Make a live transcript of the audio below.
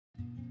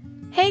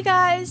Hey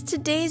guys,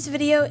 today's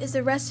video is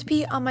a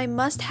recipe on my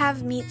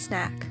must-have meat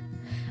snack.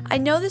 I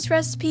know this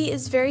recipe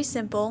is very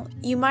simple,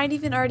 you might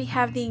even already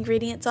have the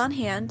ingredients on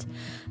hand,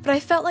 but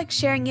I felt like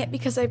sharing it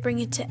because I bring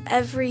it to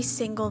every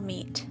single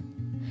meat.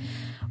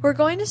 We're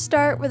going to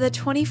start with a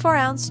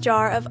 24-ounce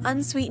jar of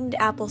unsweetened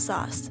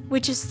applesauce,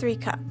 which is 3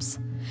 cups.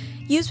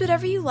 Use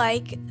whatever you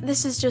like,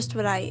 this is just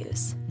what I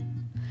use.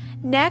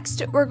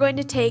 Next, we're going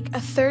to take a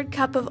 1/3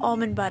 cup of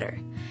almond butter.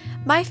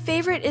 My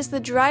favorite is the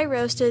dry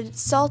roasted,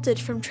 salted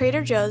from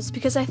Trader Joe's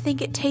because I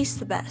think it tastes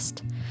the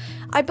best.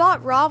 I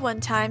bought raw one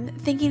time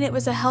thinking it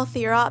was a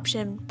healthier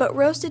option, but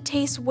roasted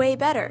tastes way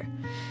better.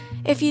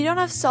 If you don't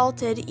have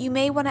salted, you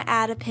may want to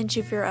add a pinch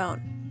of your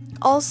own.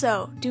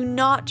 Also, do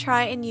not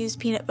try and use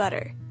peanut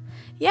butter.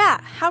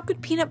 Yeah, how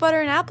could peanut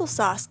butter and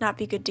applesauce not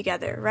be good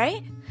together,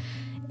 right?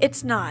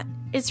 It's not.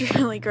 It's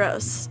really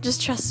gross.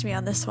 Just trust me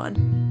on this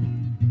one.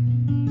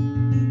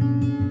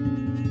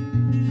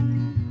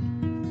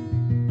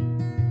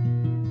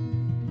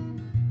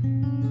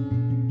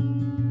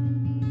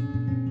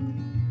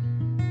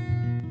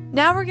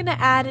 Now we're going to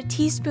add a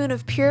teaspoon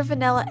of pure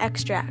vanilla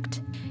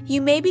extract.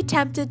 You may be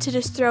tempted to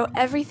just throw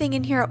everything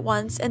in here at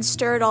once and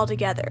stir it all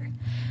together.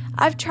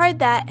 I've tried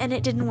that and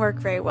it didn't work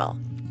very well.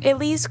 It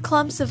leaves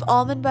clumps of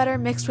almond butter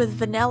mixed with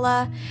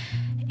vanilla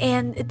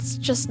and it's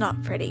just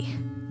not pretty.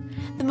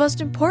 The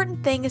most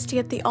important thing is to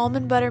get the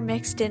almond butter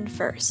mixed in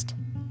first.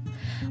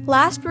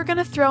 Last, we're going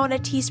to throw in a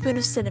teaspoon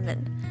of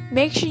cinnamon.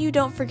 Make sure you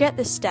don't forget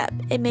this step.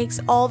 It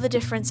makes all the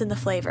difference in the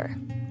flavor.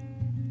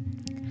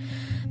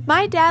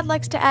 My dad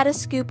likes to add a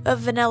scoop of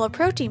vanilla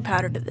protein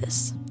powder to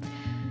this.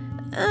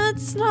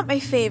 It's not my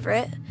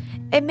favorite.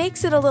 It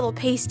makes it a little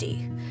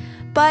pasty,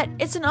 but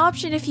it's an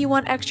option if you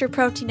want extra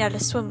protein out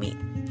of swim meat.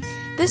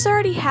 This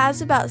already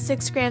has about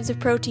 6 grams of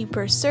protein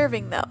per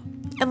serving though,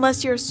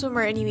 unless you're a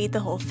swimmer and you eat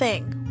the whole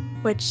thing,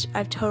 which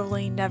I've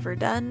totally never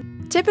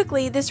done.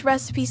 Typically, this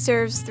recipe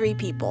serves 3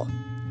 people.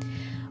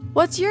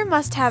 What's your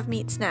must-have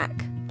meat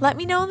snack? Let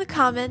me know in the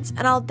comments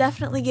and I'll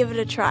definitely give it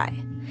a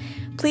try.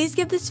 Please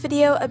give this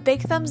video a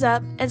big thumbs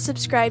up and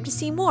subscribe to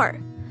see more.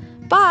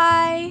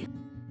 Bye!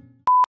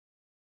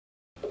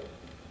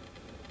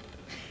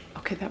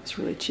 Okay, that was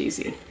really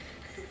cheesy.